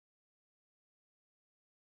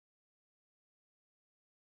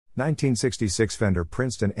1966 Fender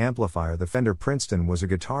Princeton amplifier. The Fender Princeton was a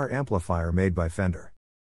guitar amplifier made by Fender.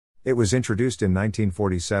 It was introduced in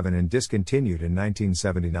 1947 and discontinued in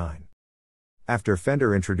 1979. After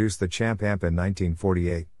Fender introduced the Champ amp in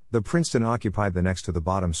 1948, the Princeton occupied the next to the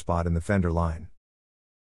bottom spot in the Fender line.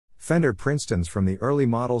 Fender Princetons from the early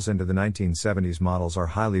models into the 1970s models are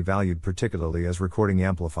highly valued, particularly as recording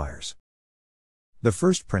amplifiers. The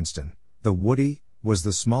first Princeton, the Woody, was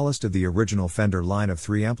the smallest of the original Fender line of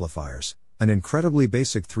 3 amplifiers, an incredibly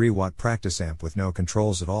basic 3-watt practice amp with no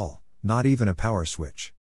controls at all, not even a power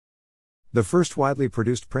switch. The first widely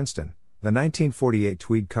produced Princeton, the 1948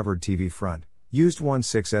 tweed-covered TV front, used one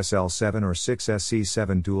 6SL7 or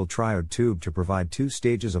 6SC7 dual-triode tube to provide 2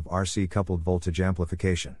 stages of RC-coupled voltage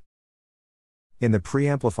amplification. In the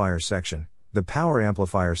preamplifier section, the power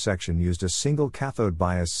amplifier section used a single cathode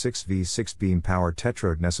bias 6V6 beam power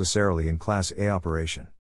tetrode, necessarily in Class A operation.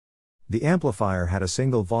 The amplifier had a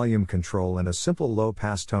single volume control and a simple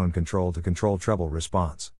low-pass tone control to control treble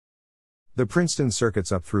response. The Princeton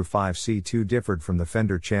circuits up through 5C2 differed from the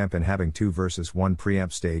Fender Champ in having 2 versus 1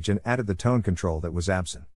 preamp stage and added the tone control that was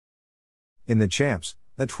absent. In the Champs,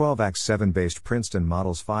 the 12-AX7 based Princeton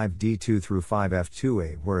models 5D2 through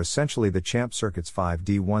 5F2A were essentially the Champ circuits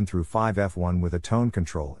 5D1 through 5F1 with a tone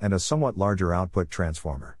control and a somewhat larger output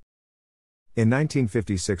transformer. In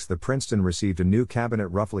 1956 the Princeton received a new cabinet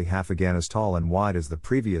roughly half again as tall and wide as the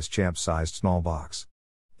previous Champ-sized small box.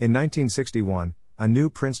 In 1961, a new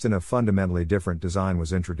Princeton of fundamentally different design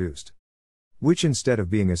was introduced, which instead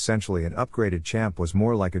of being essentially an upgraded Champ was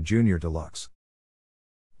more like a Junior Deluxe.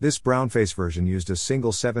 This brownface version used a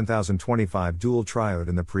single 7025 dual-triode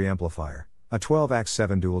in the preamplifier, a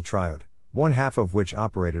 12-AX7 dual-triode, one half of which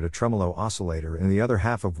operated a tremolo oscillator and the other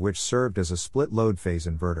half of which served as a split-load phase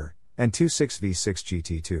inverter, and 2 6V6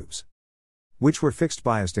 GT tubes, which were fixed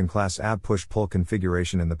biased in Class A push-pull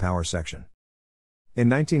configuration in the power section. In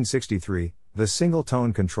 1963, the single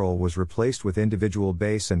tone control was replaced with individual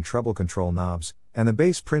bass and treble control knobs, and the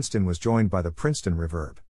bass Princeton was joined by the Princeton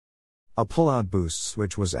Reverb. A pull-out boost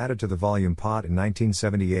switch was added to the volume pot in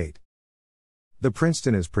 1978. The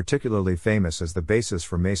Princeton is particularly famous as the basis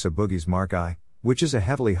for Mesa Boogie's Mark I, which is a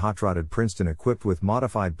heavily hot-rodded Princeton equipped with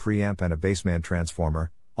modified preamp and a bassman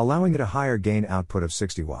transformer, allowing it a higher gain output of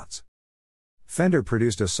 60 watts. Fender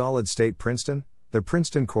produced a solid-state Princeton, the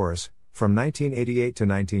Princeton Chorus, from 1988 to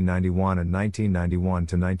 1991 and 1991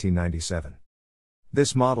 to 1997.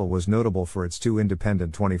 This model was notable for its 2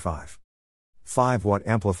 independent 25.5-watt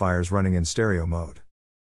amplifiers running in stereo mode.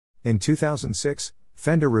 In 2006,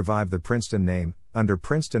 Fender revived the Princeton name, under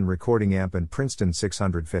Princeton Recording Amp and Princeton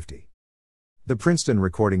 650. The Princeton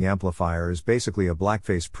Recording Amplifier is basically a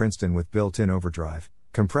blackface Princeton with built-in overdrive,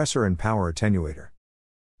 compressor and power attenuator.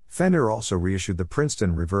 Fender also reissued the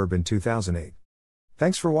Princeton Reverb in 2008.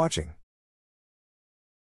 Thanks for watching.